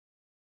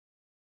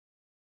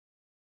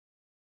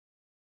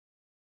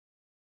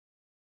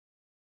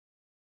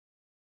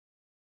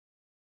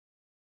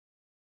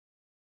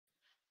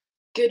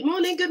Good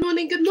morning, good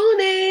morning, good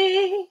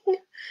morning.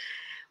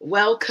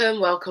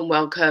 Welcome, welcome,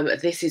 welcome.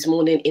 This is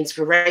Morning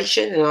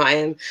Inspiration,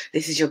 and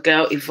this is your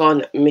girl,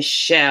 Yvonne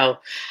Michelle.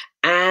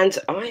 And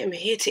I am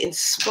here to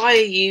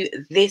inspire you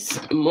this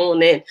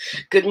morning.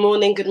 Good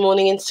morning,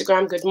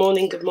 Instagram. Good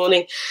morning,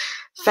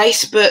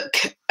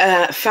 Facebook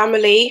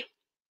family.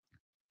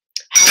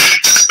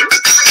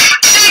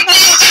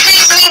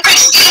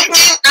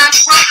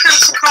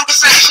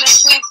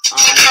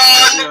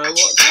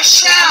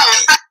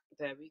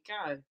 There we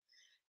go.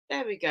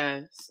 There we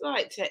go.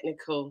 Slight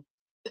technical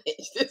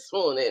this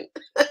morning.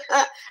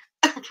 A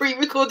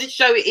pre-recorded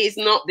show it is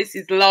not. This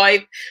is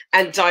live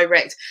and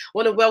direct. I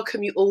want to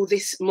welcome you all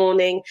this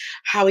morning.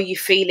 How are you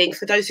feeling?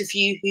 For those of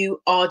you who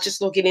are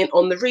just logging in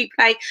on the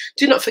replay,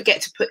 do not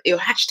forget to put your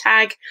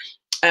hashtag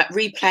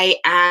replay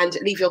and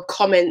leave your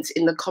comments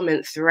in the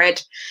comment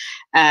thread.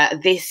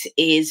 This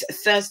is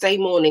Thursday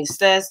mornings,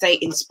 Thursday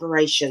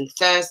inspiration,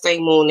 Thursday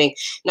morning.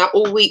 Now,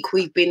 all week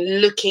we've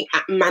been looking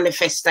at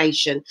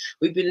manifestation.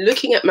 We've been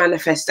looking at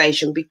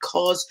manifestation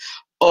because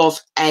of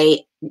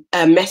a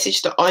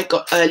message that I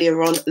got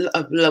earlier on,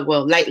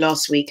 well, late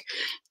last week,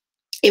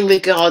 in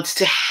regards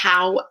to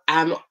how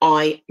am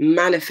I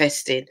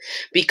manifesting,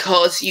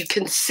 because you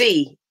can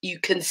see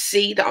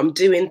that I'm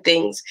doing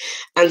things.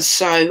 And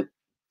so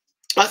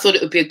I thought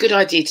it would be a good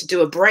idea to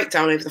do a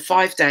breakdown over the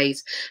 5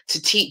 days to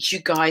teach you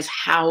guys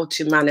how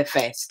to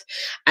manifest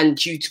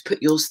and you to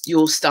put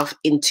your stuff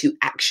into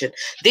action.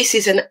 This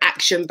is an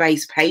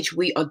action-based page.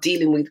 We are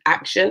dealing with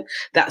action.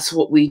 That's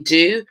what we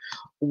do.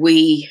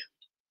 We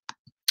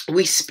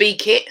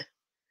speak it,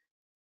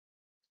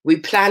 we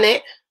plan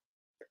it,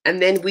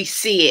 and then we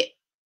see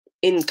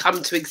it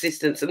come to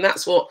existence. And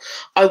that's what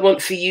I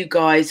want for you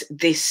guys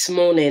this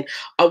morning.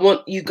 I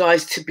want you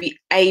guys to be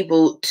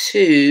able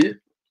to,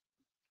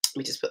 let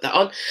me just put that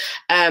on.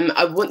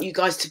 I want you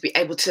guys to be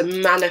able to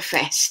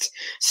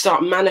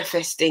start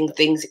manifesting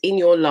things in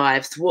your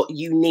lives, what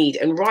you need.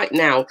 And right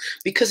now,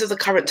 because of the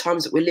current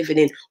times that we're living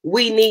in,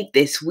 we need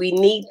this. We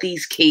need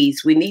these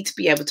keys. We need to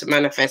be able to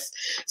manifest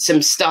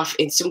some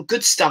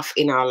good stuff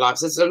in our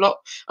lives. There's a lot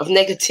of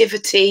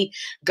negativity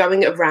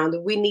going around,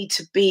 and we need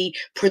to be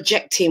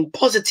projecting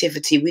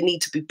positivity. We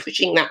need to be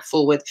pushing that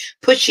forward,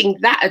 pushing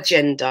that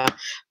agenda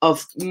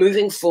of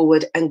moving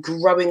forward and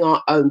growing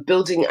our own,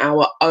 building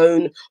our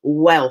own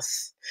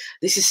wealth.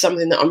 This is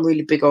something that I'm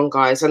really big on,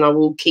 guys, and I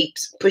will keep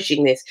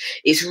pushing this.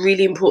 It's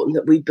really important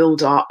that we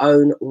build our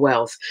own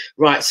wealth.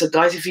 Right, so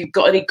guys, if you've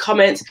got any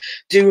comments,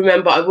 do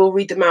remember I will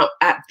read them out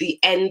at the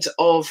end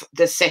of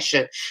the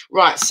session.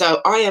 Right,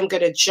 so I am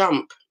going to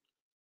jump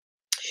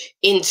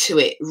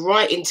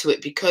right into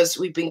it, because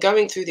we've been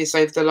going through this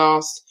over the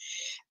last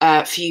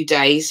few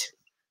days.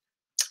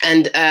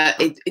 And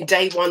in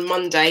day one,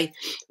 Monday,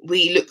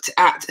 we looked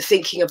at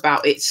thinking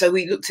about it. So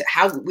we looked at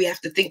how we have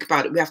to think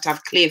about it. We have to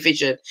have clear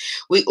vision.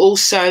 We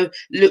also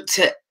looked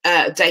at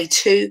day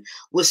two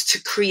was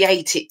to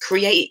create it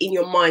in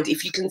your mind.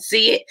 If you can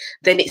see it,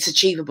 then it's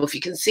achievable. If you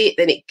can see it,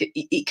 then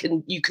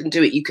you can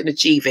do it. You can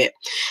achieve it.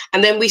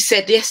 And then we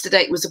said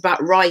yesterday it was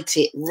about write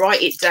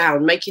it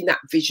down, making that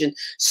vision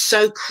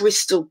so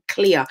crystal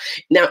clear.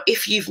 Now,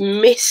 if you've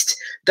missed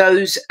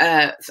those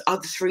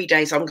other 3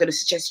 days, I'm going to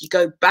suggest you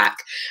go back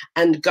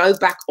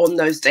on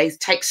those days,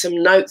 take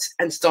some notes,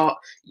 and start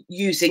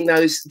using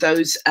those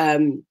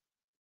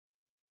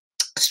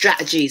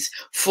strategies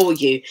for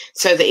you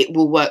so that it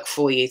will work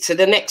for you. So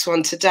the next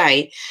one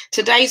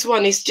today's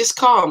one is just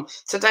calm.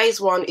 Today's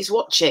one is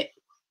watch it.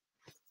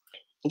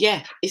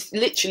 Yeah, it's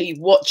literally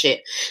watch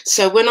it.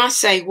 So when I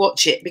say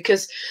watch it,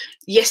 because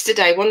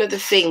yesterday one of the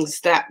things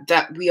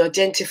that we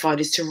identified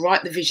is to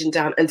write the vision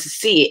down and to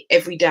see it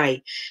every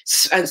day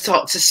and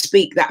start to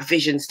speak that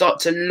vision, start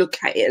to look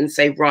at it and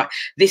say, right,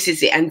 this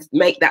is it, and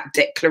make that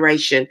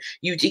declaration.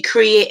 You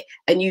decree it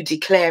and you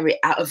declare it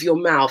out of your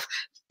mouth.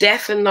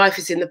 Death and life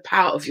is in the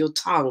power of your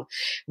tongue.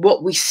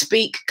 What we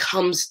speak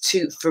comes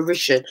to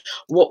fruition.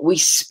 What we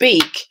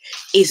speak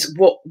is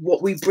what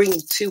we bring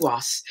to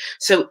us.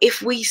 So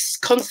if we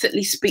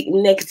constantly speak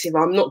negative,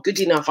 I'm not good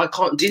enough, I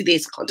can't do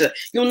this, can't do it,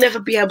 you'll never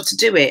be able to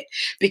do it.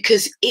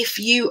 Because if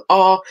you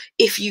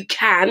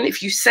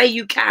say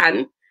you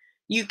can,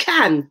 you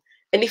can.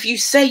 And if you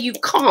say you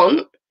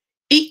can't,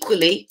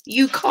 equally,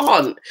 you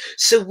can't.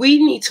 So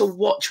we need to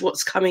watch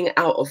what's coming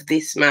out of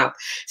this mouth.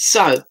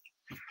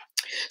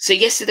 So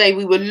yesterday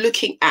we were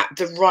looking at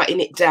the writing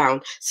it down.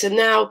 So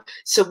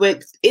we're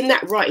in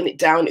that writing it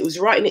down. It was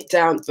writing it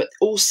down, but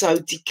also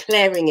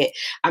declaring it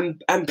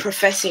and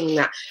professing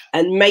that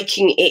and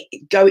making it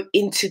go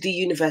into the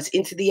universe,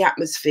 into the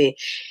atmosphere.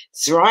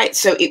 Right?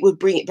 So it would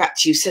bring it back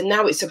to you. So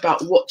now it's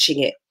about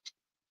watching it.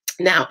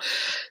 Now,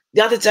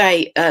 the other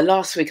day,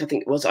 last week, I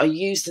think it was, I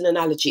used an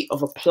analogy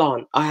of a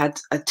plant. I had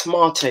a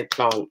tomato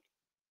plant.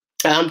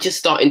 I'm just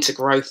starting to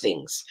grow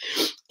things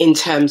in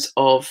terms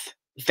of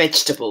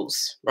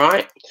vegetables,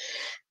 right?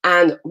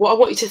 And what I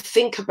want you to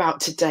think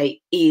about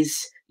today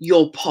is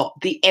your pot,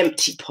 the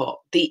empty pot.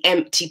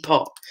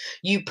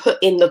 You put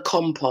in the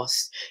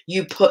compost,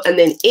 and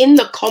then in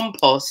the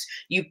compost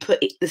you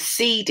put the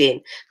seed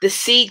in. The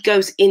seed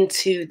goes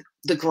into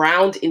the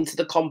ground, into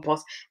the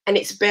compost, and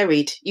it's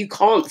buried. You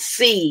can't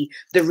see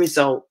the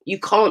result. You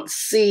can't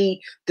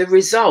see the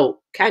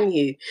result, can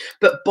you?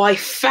 But by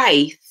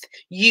faith,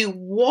 you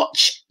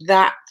watch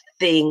that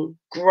thing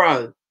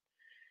grow.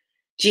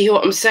 Do you hear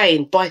what I'm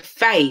saying? By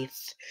faith.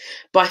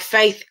 By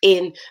faith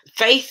in,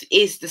 faith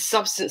is the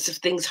substance of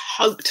things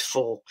hoped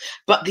for,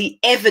 but the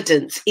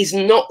evidence is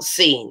not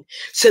seen.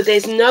 So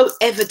there's no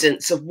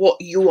evidence of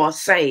what you are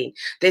saying.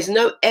 There's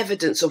no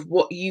evidence of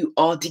what you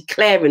are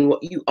declaring,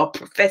 what you are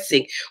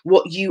professing,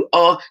 what you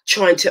are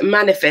trying to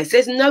manifest.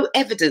 There's no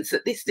evidence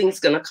that this thing's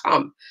going to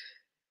come.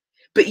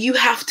 But you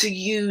have to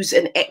use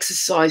and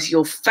exercise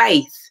your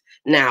faith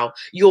now,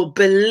 your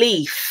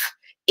belief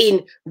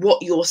in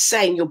what you're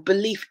saying, your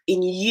belief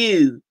in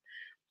you.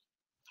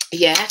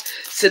 Yeah,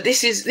 so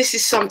this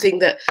is something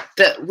that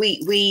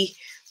we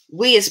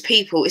as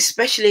people,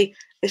 especially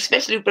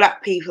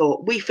Black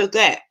people, we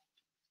forget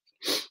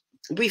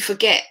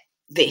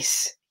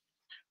this,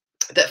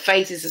 that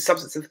faith is the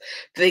substance of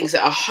things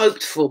that are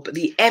hoped for, but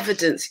the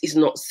evidence is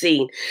not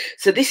seen.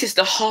 So this is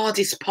the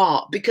hardest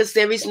part, because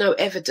there is no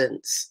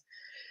evidence.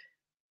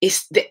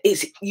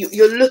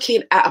 You're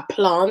looking at a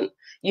plant,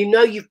 you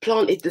know you've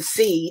planted the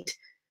seed,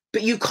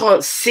 but you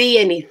can't see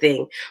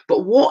anything.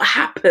 But what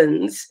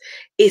happens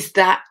is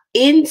that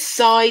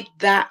inside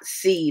that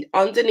seed,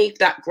 underneath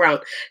that ground,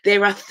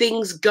 there are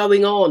things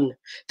going on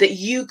that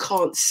you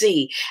can't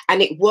see.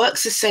 And it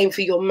works the same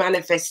for your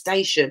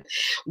manifestation.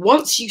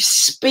 Once you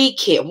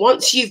speak it,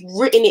 once you've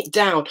written it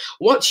down,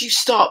 once you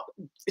start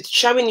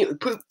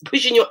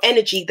pushing your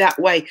energy that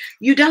way,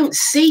 you don't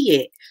see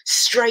it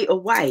straight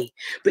away,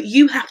 but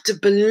you have to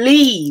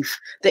believe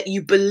that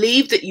you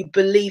believe that you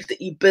believe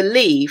that you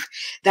believe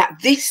that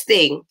this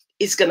thing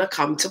is going to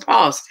come to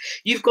pass.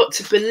 You've got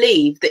to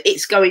believe that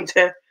it's going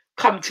to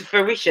come to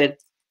fruition.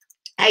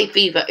 Hay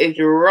fever is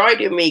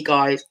riding me,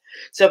 guys,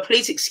 so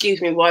please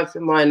excuse me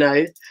wiping my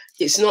nose.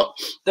 It's not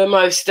the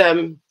most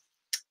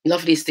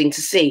loveliest thing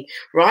to see,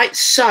 right?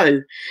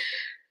 So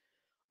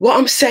what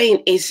I'm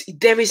saying is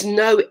there is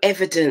no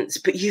evidence,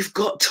 but you've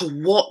got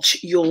to watch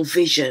your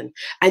vision,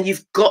 and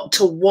you've got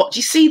to watch.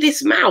 You see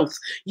this mouth?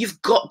 You've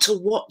got to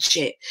watch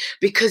it,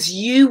 because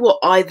you will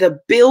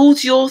either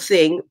build your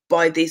thing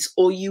by this,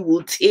 or you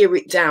will tear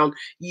it down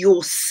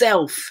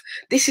yourself.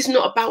 This is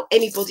not about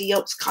anybody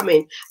else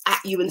coming at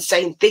you and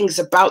saying things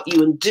about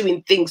you and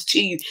doing things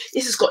to you.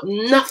 This has got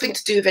nothing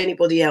to do with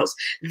anybody else.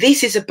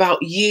 This is about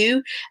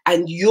you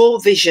and your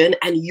vision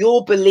and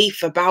your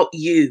belief about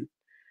you.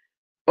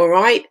 All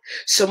right.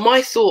 So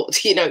my thought,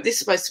 this is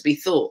supposed to be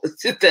thought.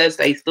 It's a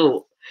Thursday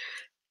thought.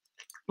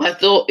 My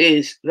thought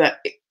is that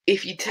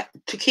if you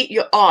to keep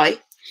your eye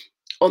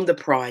on the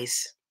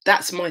prize.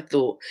 That's my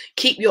thought.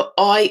 Keep your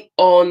eye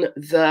on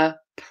the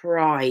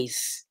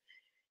prize.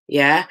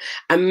 Yeah.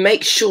 And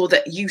make sure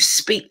that you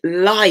speak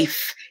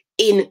life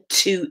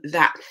into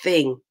that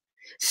thing.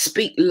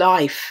 Speak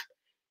life.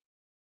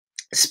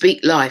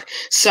 Speak life.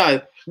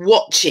 So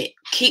watch it.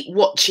 Keep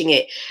watching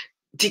it.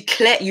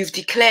 You've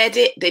declared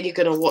it, then you're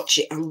going to watch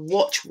it and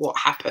watch what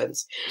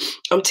happens.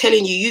 I'm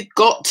telling you, you've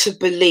got to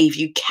believe.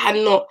 You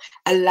cannot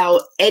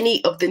allow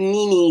any of the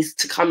ninis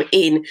to come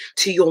in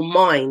to your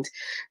mind,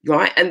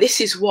 right? And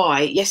this is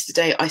why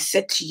yesterday I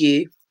said to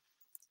you,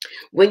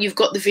 when you've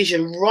got the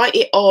vision, write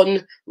it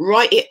on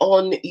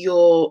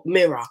your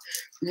mirror,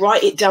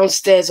 write it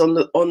downstairs on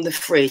the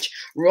fridge,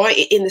 write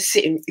it in the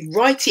sitting,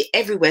 write it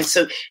everywhere.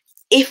 So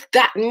if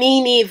that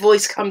Nini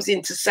voice comes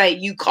in to say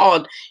you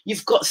can't,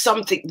 you've got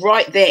something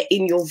right there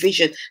in your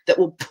vision that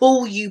will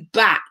pull you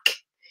back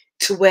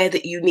to where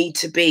that you need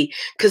to be.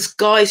 Because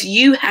guys,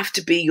 you have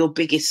to be your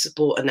biggest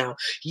supporter now.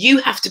 You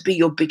have to be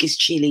your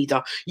biggest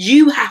cheerleader.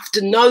 You have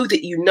to know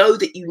that you know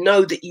that you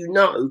know that you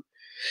know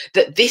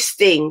that this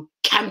thing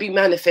can be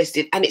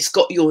manifested, and it's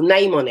got your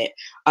name on it.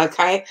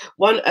 Okay.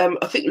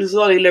 I think it was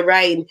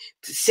Lorraine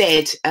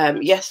said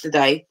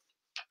yesterday,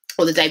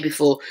 or the day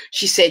before,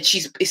 she said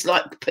it's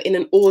like putting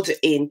an order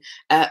in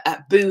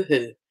at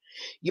Boohoo.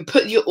 You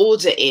put your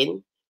order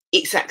in,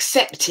 it's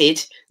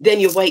accepted, then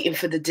you're waiting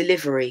for the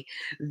delivery.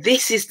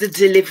 This is the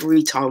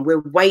delivery time. We're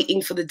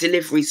waiting for the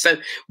delivery. So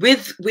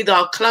with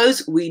our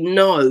clothes, we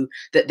know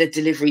that the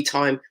delivery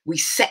time, we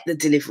set the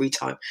delivery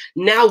time.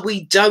 Now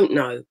we don't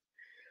know,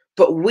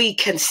 but we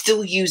can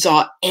still use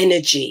our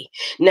energy.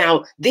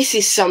 Now, this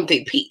is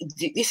something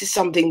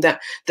that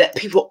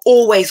people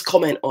always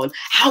comment on.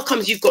 How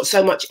comes you've got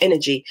so much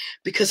energy?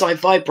 Because I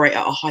vibrate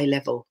at a high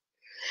level.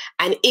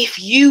 And if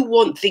you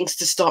want things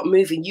to start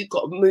moving, you've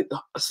got to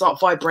start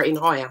vibrating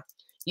higher.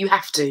 You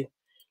have to.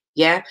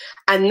 Yeah.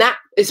 And that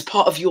is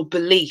part of your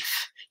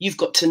belief. You've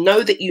got to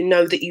know that you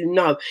know that you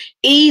know,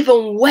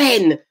 even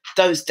when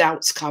those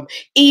doubts come,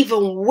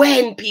 even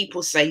when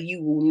people say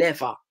you will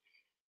never.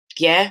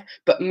 Yeah,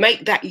 but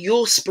make that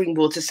your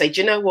springboard to say,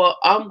 do you know what?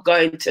 I'm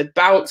going to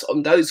bounce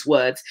on those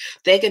words.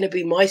 They're going to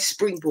be my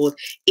springboard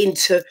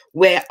into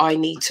where I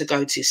need to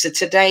go to. So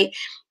today,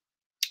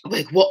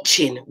 we're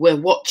watching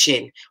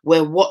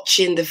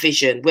the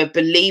vision. We're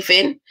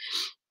believing,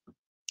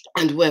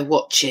 and we're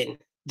watching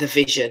the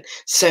vision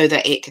so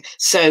that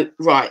so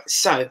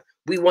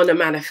we want to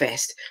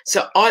manifest. So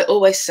I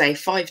always say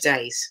 5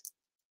 days.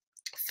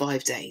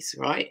 5 days,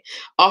 right?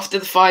 After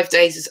the 5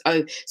 days is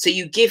over, so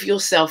you give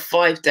yourself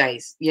 5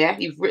 days. Yeah,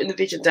 you've written the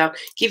vision down.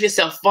 Give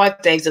yourself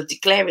 5 days of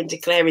declaring,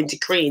 declaring,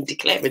 decreeing,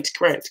 declaring,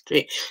 declaring,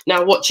 decreeing.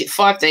 Now watch it.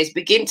 5 days.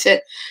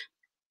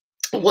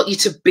 I want you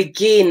to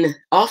begin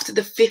after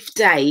the 5th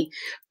day.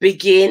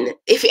 Begin,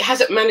 if it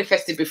hasn't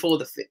manifested before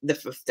the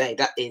 5th day,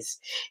 that is.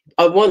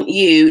 I want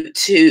you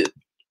to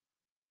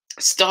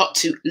start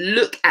to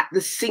look at the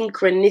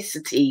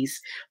synchronicities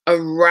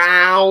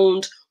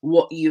around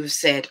what you've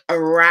said,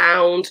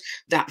 around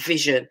that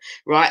vision,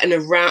 right?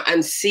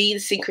 And see the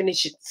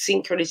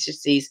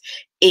synchronicities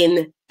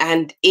in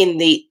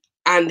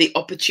the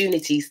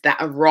opportunities that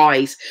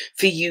arise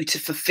for you to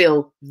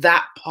fulfill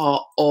that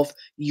part of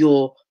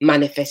your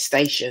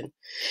manifestation.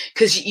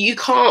 Because you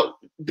can't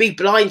be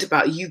blind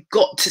about it. You've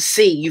got to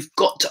see, you've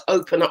got to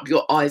open up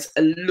your eyes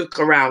and look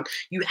around.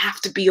 You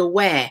have to be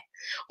aware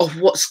of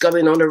what's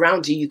going on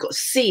around you. You've got to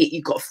see it,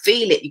 you've got to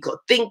feel it, you've got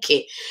to think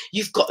it,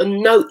 you've got to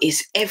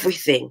notice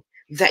everything.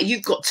 That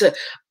you've got to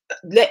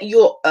let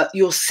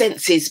your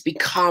senses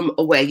become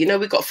aware. You know,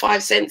 we've got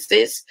 5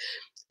 senses.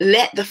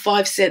 Let the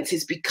 5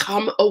 senses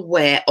become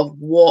aware of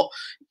what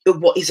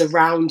is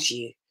around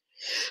you,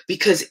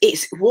 because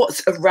it's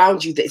what's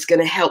around you that's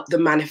going to help the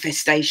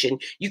manifestation.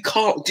 You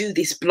can't do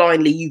this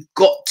blindly. You've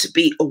got to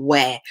be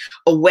aware.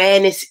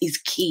 Awareness is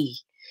key.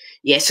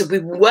 Yeah, so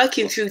we're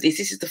working through this.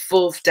 This is the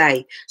 4th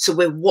day. So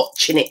we're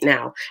watching it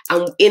now.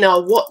 And in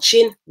our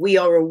watching, we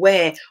are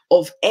aware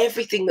of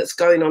everything that's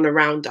going on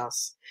around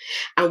us.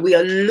 And we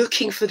are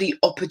looking for the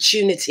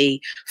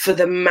opportunity for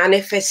the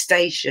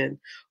manifestation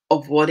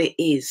of what it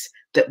is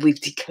that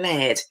we've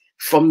declared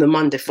from the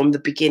Monday, from the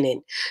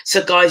beginning.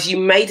 So guys, you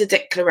made a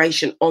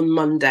declaration on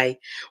Monday.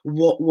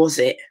 What was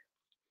it?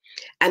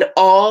 And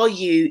are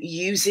you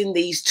using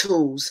these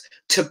tools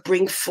to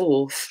bring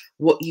forth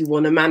what you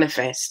want to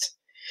manifest?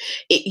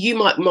 You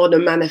might want to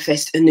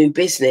manifest a new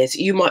business.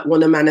 You might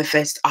want to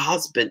manifest a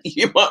husband.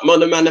 You might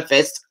want to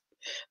manifest,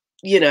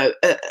 you know,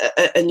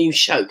 a new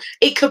show.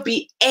 It could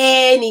be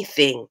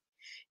anything.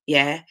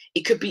 Yeah,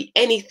 it could be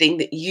anything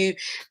that you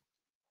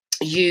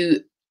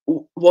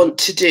want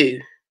to do.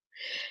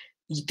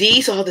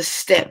 These are the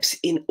steps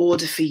in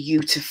order for you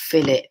to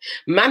fill it.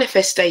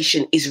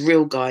 Manifestation is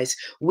real, guys.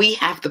 We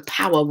have the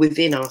power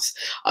within us.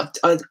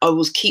 I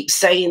will keep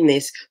saying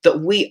this,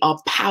 that we are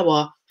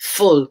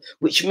powerful,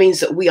 which means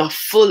that we are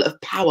full of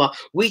power.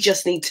 We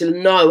just need to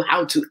know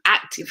how to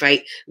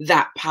activate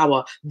that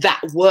power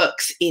that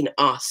works in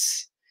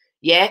us.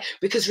 Yeah,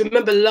 because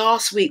remember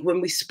last week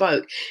when we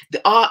spoke,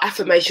 our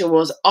affirmation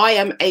was, I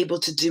am able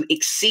to do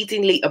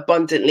exceedingly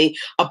abundantly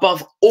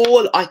above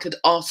all I could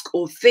ask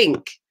or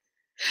think,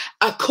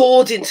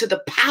 according to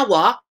the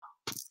power,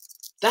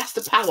 that's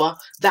the power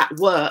that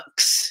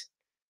works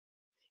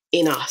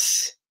in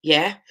us.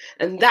 Yeah,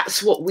 and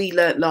that's what we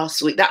learned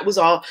last week. That was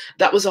our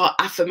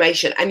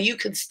affirmation. And you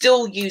can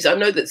still use, I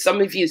know that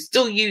some of you are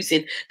still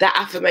using that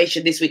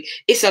affirmation this week.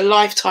 It's a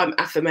lifetime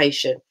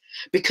affirmation,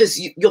 because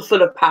you're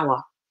full of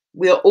power.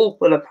 We are all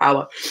full of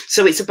power.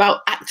 So it's about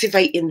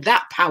activating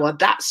that power,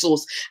 that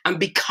source, and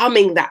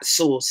becoming that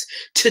source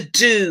to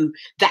do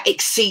that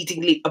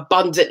exceedingly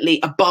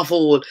abundantly above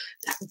all.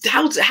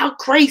 How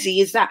crazy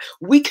is that?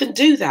 We can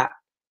do that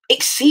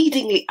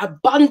exceedingly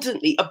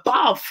abundantly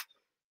above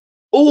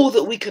all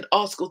that we could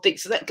ask or think.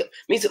 So that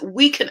means that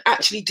we can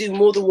actually do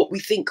more than what we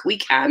think we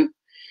can,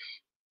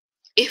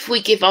 if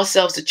we give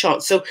ourselves a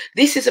chance. So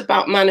this is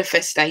about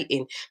manifesting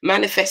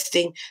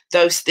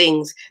those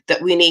things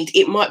that we need.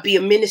 It might be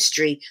a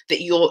ministry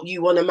that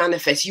you want to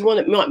manifest.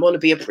 Might want to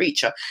be a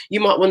preacher. You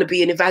might want to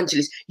be an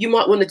evangelist.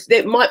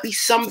 There might be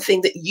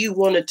something that you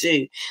want to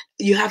do.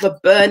 You have a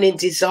burning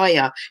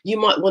desire. You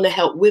might want to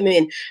help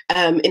women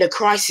in a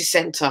crisis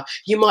center.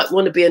 You might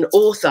want to be an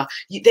author.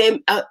 There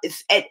are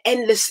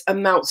endless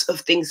amounts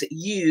of things that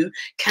you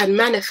can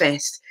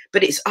manifest.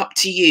 But it's up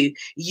to you.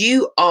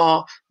 You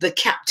are the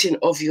captain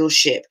of your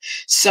ship.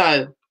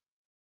 So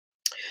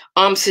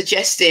I'm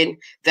suggesting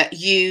that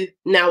you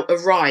now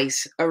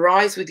arise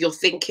with your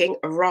thinking,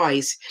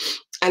 arise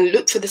and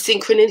look for the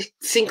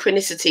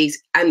synchronicities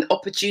and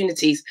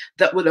opportunities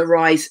that will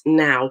arise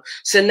now.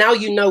 So now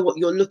you know what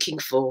you're looking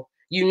for.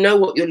 You know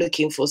what you're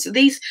looking for. So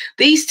these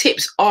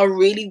tips are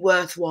really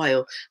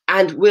worthwhile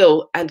and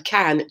will and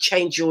can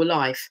change your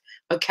life.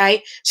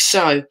 Okay,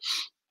 so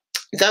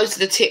those are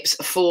the tips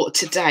for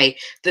today.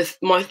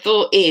 My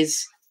thought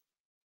is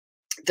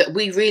that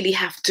we really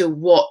have to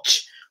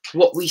watch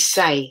what we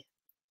say.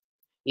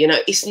 You know,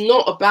 it's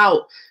not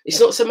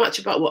so much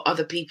about what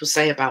other people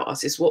say about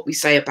us. It's what we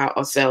say about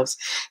ourselves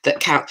that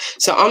count.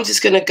 So I'm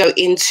just going to go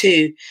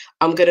into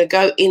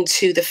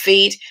the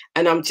feed,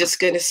 and I'm just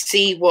going to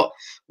see what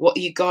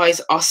you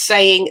guys are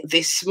saying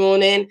this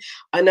morning.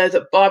 I know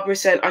that Barbara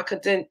said,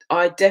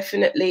 I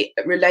definitely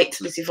relate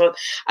to Lucy Yvonne,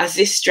 as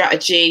this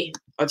strategy,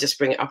 I'll just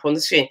bring it up on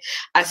the screen,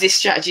 as this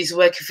strategy is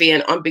working for you,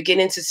 and I'm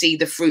beginning to see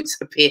the fruits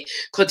appear.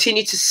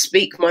 Continue to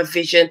speak my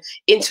vision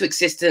into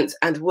existence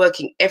and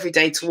working every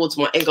day towards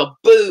my end goal.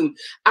 Boom.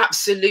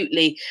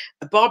 Absolutely.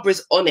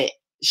 Barbara's on it.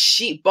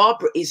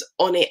 Barbara is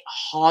on it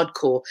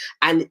hardcore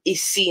and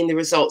is seeing the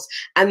results.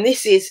 And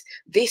this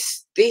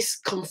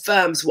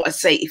confirms what I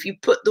say. If you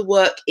put the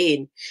work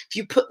in, if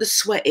you put the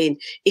sweat in,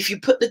 if you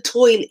put the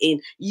toil in,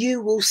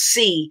 you will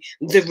see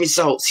the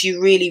results.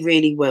 You really,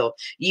 really will.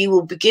 You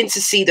will begin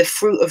to see the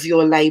fruit of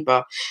your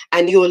labor,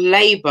 and your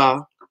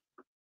labor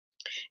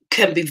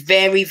can be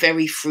very,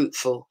 very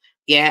fruitful.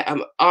 Yeah,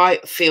 I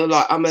feel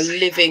like I'm a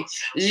living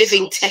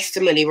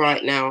testimony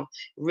right now.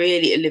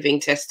 Really a living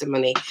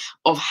testimony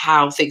of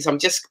how things. I'm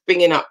just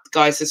bringing up,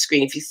 guys, the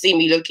screen. If you see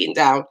me looking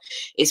down,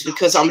 it's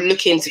because I'm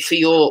looking for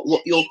your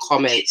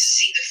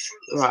comments.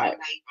 Right.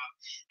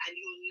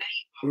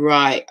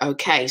 Right.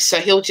 Okay. So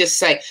he'll just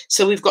say.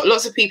 So we've got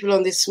lots of people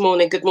on this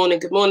morning. Good morning.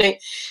 Good morning.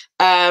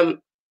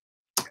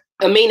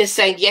 Amina's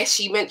saying, yes,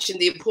 you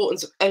mentioned the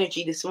importance of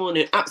energy this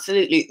morning.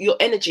 Absolutely. Your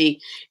energy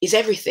is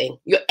everything.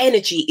 Your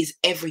energy is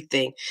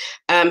everything.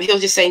 He'll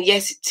just saying,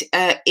 yes,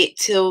 it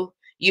till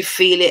you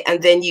feel it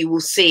and then you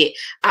will see it.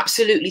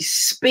 Absolutely.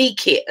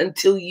 Speak it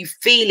until you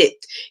feel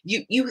it.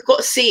 You've got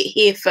to see it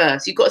here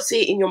first. You've got to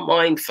see it in your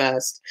mind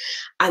first.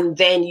 And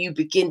then you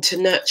begin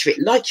to nurture it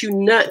like you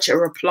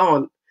nurture a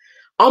plant.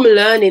 I'm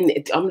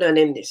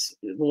learning this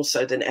more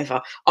so than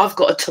ever. I've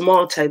got a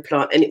tomato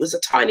plant and it was a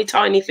tiny,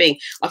 tiny thing.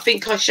 I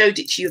think I showed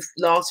it to you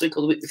last week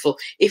or the week before.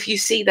 If you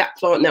see that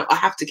plant now, I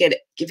have to give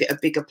it a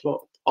bigger plot.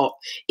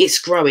 It's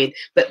growing.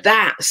 But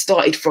that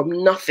started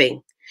from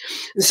nothing.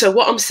 And so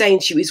what I'm saying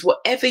to you is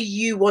whatever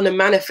you want to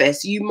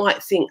manifest, you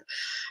might think,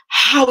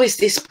 how is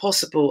this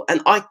possible?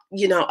 And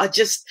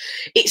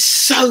it's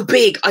so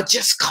big. I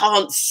just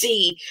can't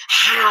see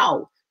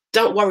how.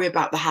 Don't worry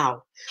about the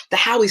how. The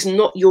how is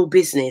not your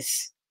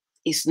business.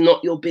 It's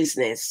not your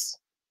business.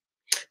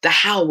 The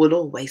how will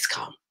always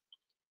come.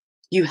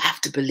 You have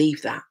to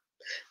believe that.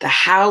 The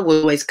how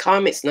will always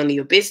come. It's none of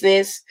your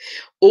business.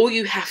 All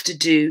you have to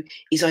do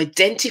is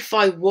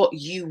identify what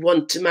you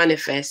want to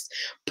manifest,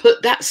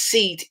 put that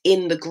seed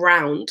in the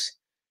ground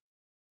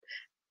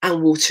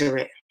and water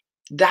it.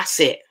 That's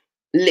it.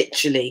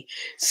 Literally.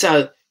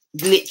 So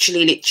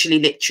literally.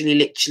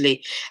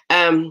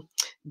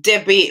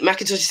 Debbie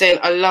McIntosh is saying,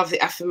 I love the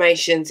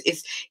affirmations.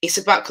 It's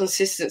about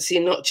consistency,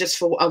 not just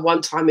for a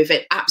one-time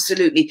event.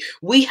 Absolutely.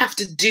 We have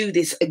to do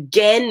this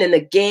again and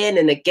again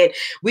and again.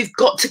 We've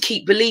got to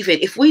keep believing.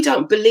 If we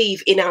don't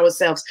believe in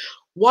ourselves,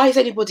 why is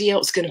anybody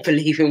else going to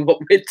believe in what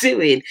we're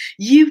doing?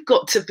 You've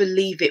got to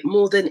believe it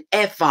more than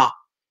ever.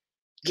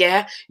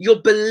 Yeah,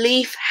 your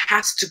belief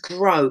has to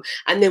grow.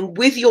 And then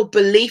with your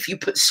belief, you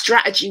put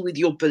strategy with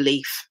your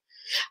belief.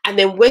 And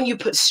then when you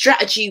put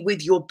strategy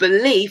with your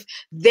belief,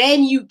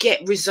 then you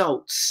get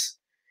results.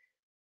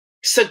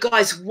 So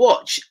guys,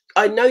 watch.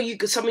 I know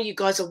some of you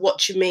guys are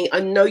watching me.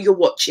 I know you're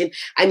watching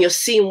and you're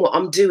seeing what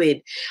I'm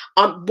doing.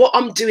 What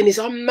I'm doing is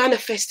I'm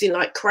manifesting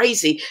like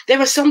crazy. There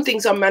are some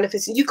things I'm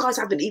manifesting you guys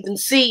haven't even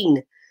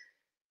seen.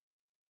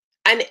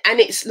 And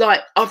it's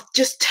like I've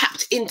just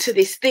tapped into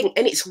this thing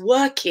and it's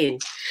working.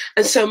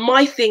 And so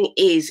my thing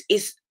is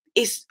if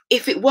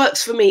it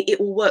works for me, it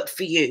will work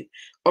for you.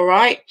 All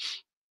right.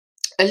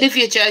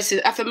 Olivia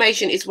Joseph,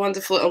 affirmation is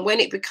wonderful. And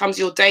when it becomes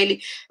your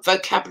daily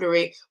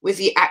vocabulary with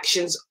the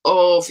actions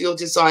of your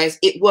desires,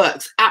 it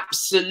works.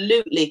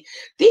 Absolutely.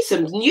 These are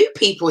new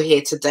people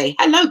here today.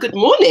 Hello, good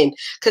morning.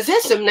 Because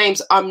there's some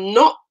names I'm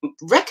not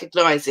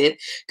recognizing.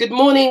 Good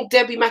morning,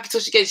 Debbie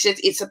McIntosh again. She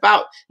says it's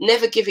about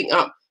never giving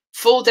up.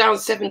 Fall down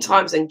 7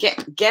 times and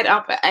get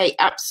up at 8.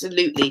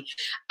 Absolutely.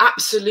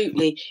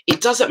 Absolutely.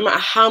 It doesn't matter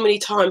how many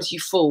times you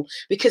fall,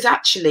 because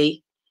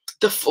actually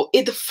the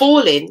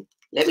falling,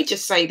 let me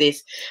just say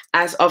this,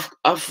 as I've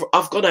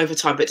gone over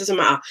time, but it doesn't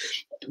matter.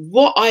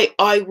 What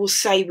I will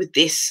say with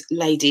this,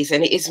 ladies,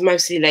 and it is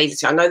mostly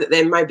ladies, I know that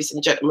there may be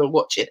some gentlemen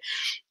watching,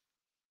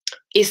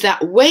 is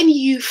that when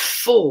you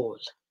fall,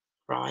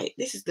 right,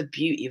 this is the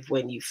beauty of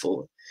when you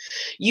fall,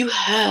 you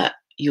hurt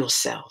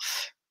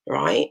yourself,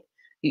 right?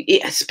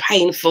 It's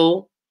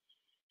painful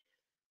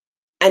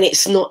and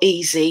it's not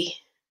easy.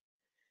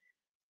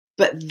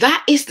 But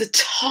that is the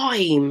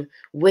time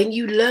when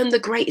you learn the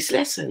greatest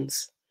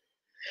lessons.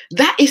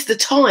 That is the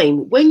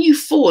time when you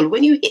fall,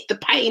 when you hit the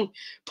pain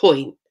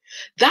point.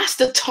 That's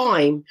the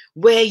time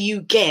where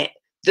you get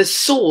the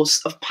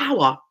source of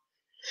power.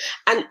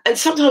 And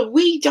sometimes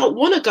we don't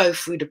want to go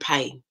through the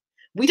pain.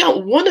 We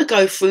don't want to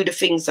go through the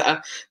things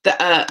that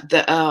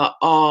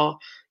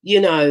are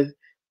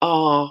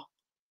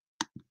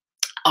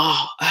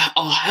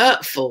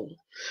hurtful.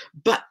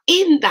 But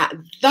in that,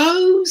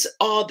 those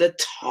are the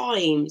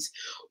times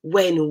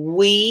when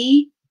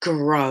we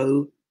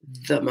grow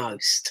the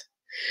most.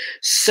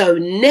 So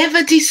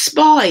never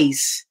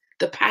despise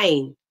the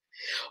pain.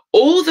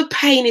 All the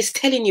pain is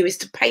telling you is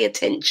to pay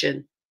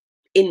attention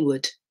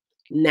inward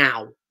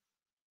now.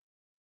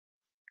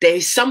 There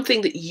is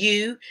something that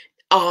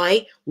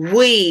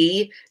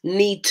we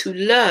need to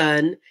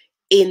learn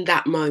in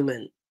that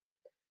moment,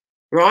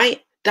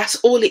 right? That's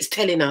all it's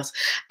telling us.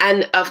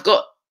 And I've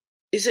got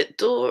is it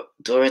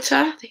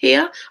Dorota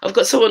here? I've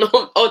got someone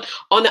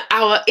on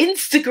our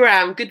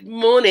Instagram. Good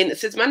morning. It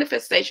says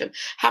manifestation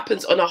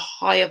happens on a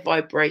higher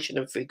vibration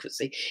and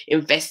frequency.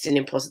 Investing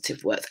in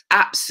positive words.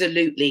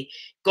 Absolutely.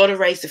 Got to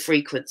raise the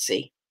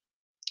frequency.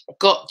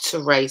 Got to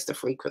raise the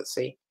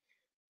frequency.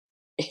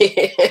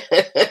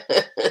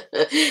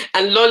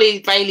 And Lolly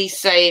Bailey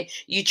saying,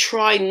 you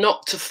try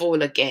not to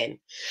fall again.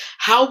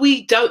 How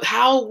we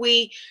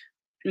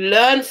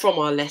learn from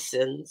our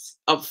lessons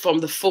from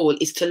the fall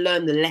is to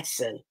learn the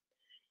lesson.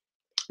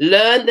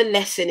 Learn the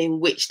lesson in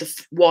which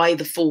why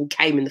the fall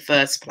came in the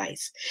first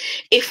place.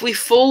 If we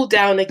fall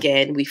down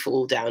again, we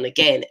fall down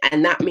again.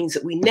 And that means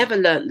that we never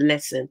learned the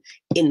lesson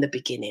in the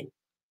beginning,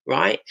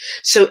 right?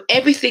 So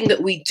everything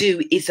that we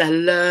do is a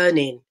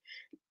learning,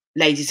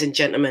 ladies and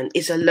gentlemen,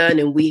 is a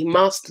learning. We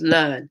must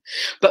learn,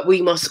 but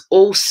we must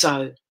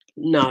also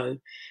know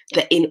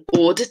that in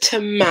order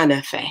to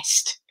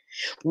manifest,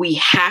 we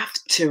have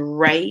to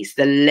raise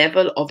the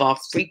level of our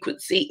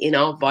frequency in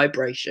our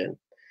vibration.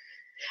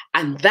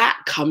 And that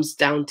comes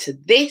down to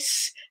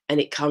this, and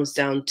it comes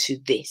down to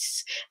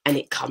this, and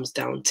it comes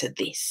down to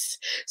this.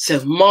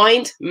 So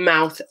mind,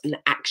 mouth, and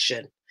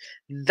action.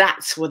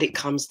 That's what it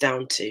comes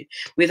down to.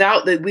 With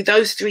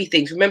those three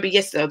things, remember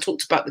yesterday I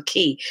talked about the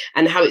key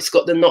and how it's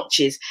got the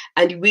notches,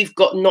 and we've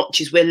got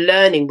notches. We're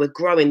learning, we're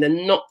growing. The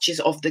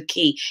notches of the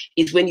key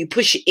is when you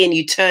push it in,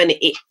 you turn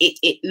it,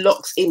 it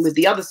locks in with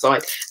the other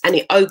side and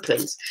it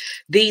opens.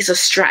 These are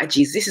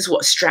strategies. This is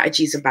what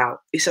strategy is about.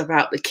 It's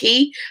about the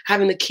key,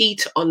 having the key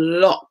to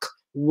unlock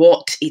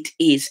what it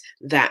is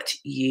that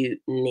you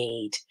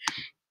need.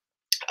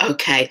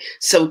 Okay,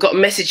 so we've got a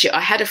message here. I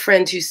had a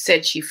friend who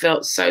said she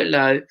felt so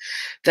low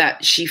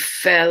that she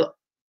fell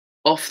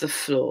off the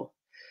floor.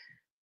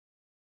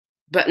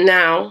 But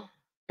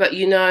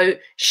you know,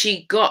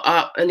 she got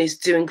up and is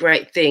doing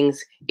great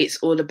things. It's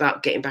all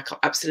about getting back up.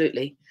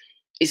 Absolutely.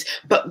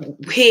 But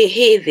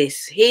hear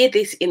this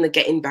in the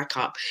getting back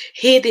up.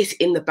 Hear this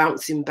in the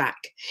bouncing back.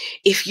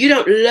 If you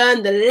don't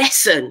learn the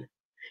lesson,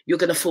 you're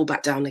going to fall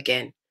back down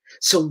again.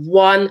 So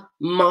one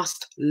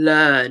must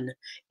learn.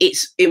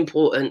 It's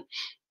important.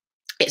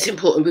 It's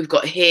important. We've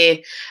got here,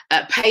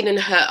 pain and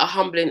hurt are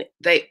humbling.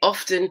 They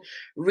often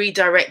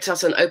redirect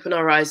us and open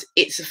our eyes.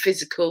 If it's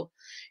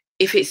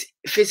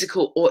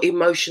physical or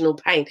emotional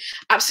pain.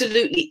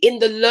 Absolutely. In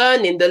the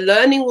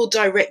learning will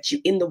direct you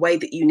in the way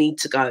that you need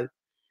to go.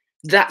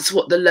 That's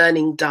what the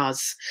learning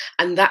does.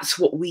 And that's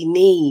what we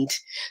need.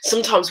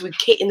 Sometimes we're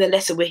hitting the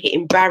lesson, we're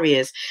hitting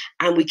barriers,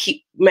 and we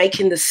keep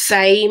making the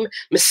same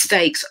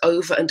mistakes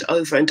over and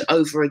over and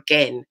over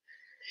again.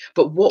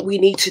 But what we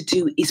need to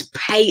do is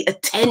pay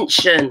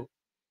attention.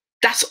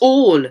 That's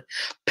all.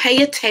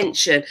 Pay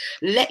attention.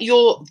 Let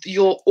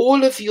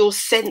all of your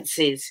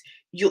senses,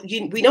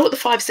 we know what the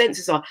 5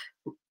 senses are.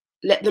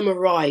 Let them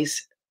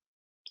arise.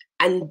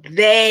 And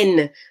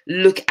then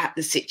look at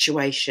the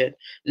situation.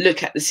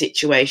 Look at the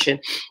situation.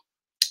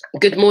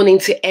 Good morning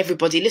to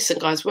everybody. Listen,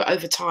 guys, we're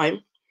over time.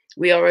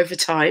 We are over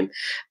time.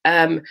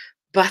 You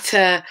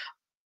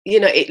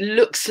know, it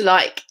looks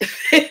like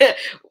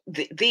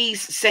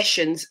these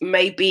sessions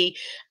maybe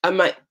I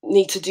might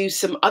need to do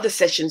some other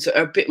sessions that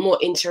are a bit more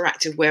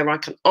interactive where I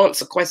can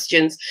answer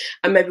questions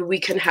and maybe we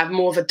can have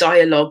more of a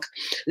dialogue.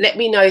 Let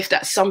me know if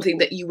that's something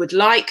that you would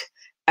like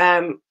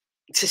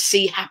to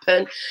see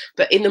happen.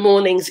 But in the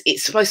mornings,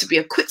 it's supposed to be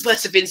a quick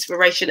burst of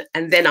inspiration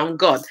and then I'm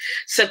gone.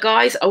 So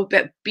guys, I'll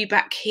be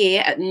back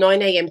here at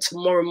 9 a.m.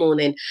 tomorrow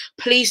morning.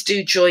 Please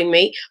do join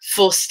me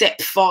for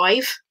step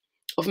 5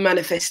 of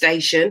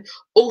manifestation.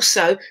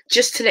 Also,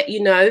 just to let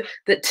you know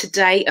that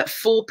today at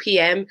 4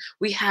 p.m.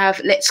 we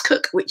have Let's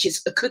Cook, which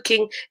is an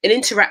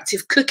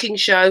interactive cooking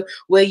show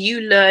where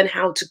you learn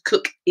how to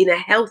cook in a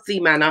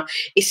healthy manner,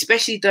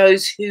 especially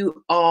those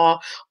who are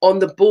on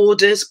the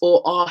borders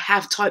or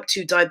have type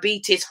 2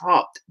 diabetes,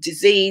 heart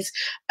disease,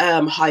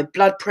 high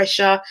blood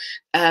pressure,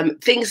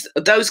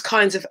 those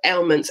kinds of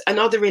ailments and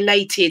other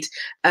related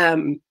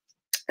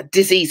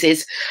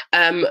diseases.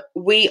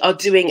 We are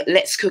doing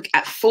Let's Cook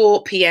at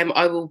 4 p.m.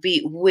 I will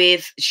be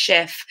with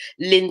Chef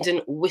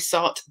Lyndon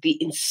Wissart,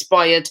 the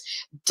Inspired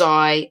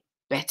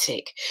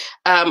Diabetic.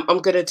 I'm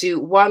going to do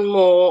one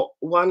more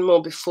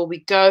before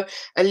we go.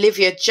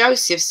 Olivia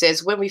Joseph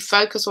says, when we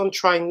focus on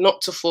trying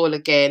not to fall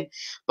again,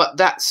 but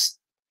that's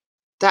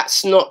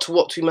not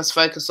what we must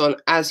focus on.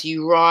 As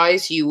you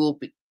rise, you will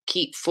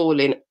keep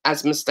falling,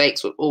 as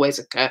mistakes will always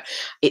occur.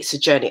 It's a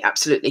journey.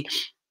 Absolutely.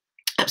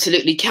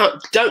 Absolutely.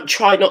 Don't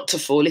try not to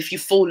fall. If you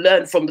fall,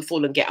 learn from the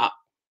fall and get up.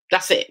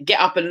 That's it. Get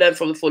up and learn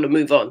from the fall and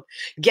move on.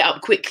 Get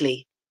up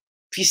quickly.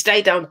 If you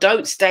stay down,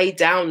 don't stay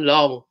down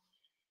long.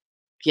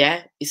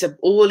 Yeah, it's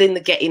all in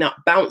the getting up,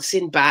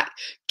 bouncing back,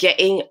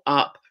 getting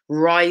up,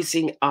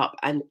 rising up.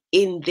 And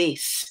in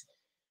this,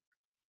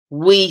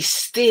 we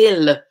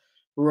still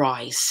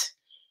rise,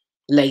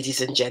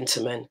 ladies and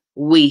gentlemen.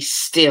 We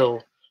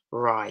still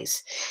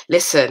rise.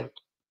 Listen.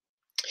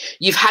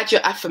 You've had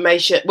your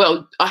affirmation.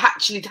 Well, I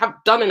actually have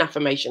done an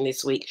affirmation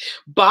this week,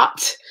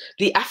 but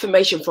the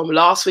affirmation from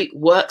last week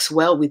works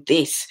well with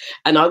this.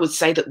 And I would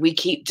say that we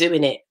keep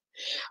doing it.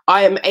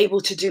 I am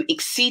able to do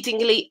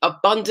exceedingly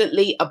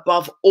abundantly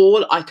above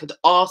all I could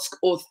ask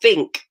or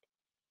think.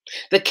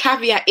 The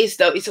caveat is,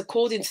 though, it's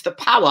according to the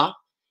power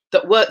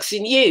that works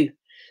in you.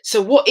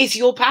 So what is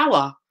your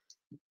power?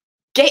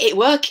 Get it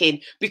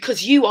working,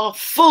 because you are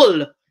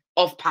full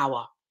of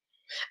power.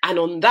 And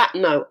on that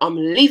note, I'm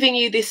leaving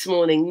you this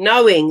morning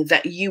knowing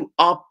that you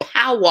are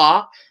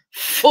powerful.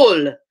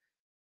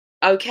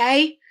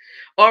 Okay?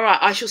 All right.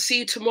 I shall see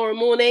you tomorrow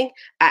morning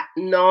at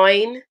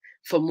 9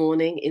 for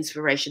morning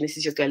inspiration. This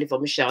is your girl,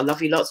 Yvonne Michelle.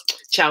 Love you lots.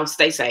 Ciao.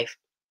 Stay safe.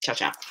 Ciao,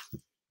 ciao.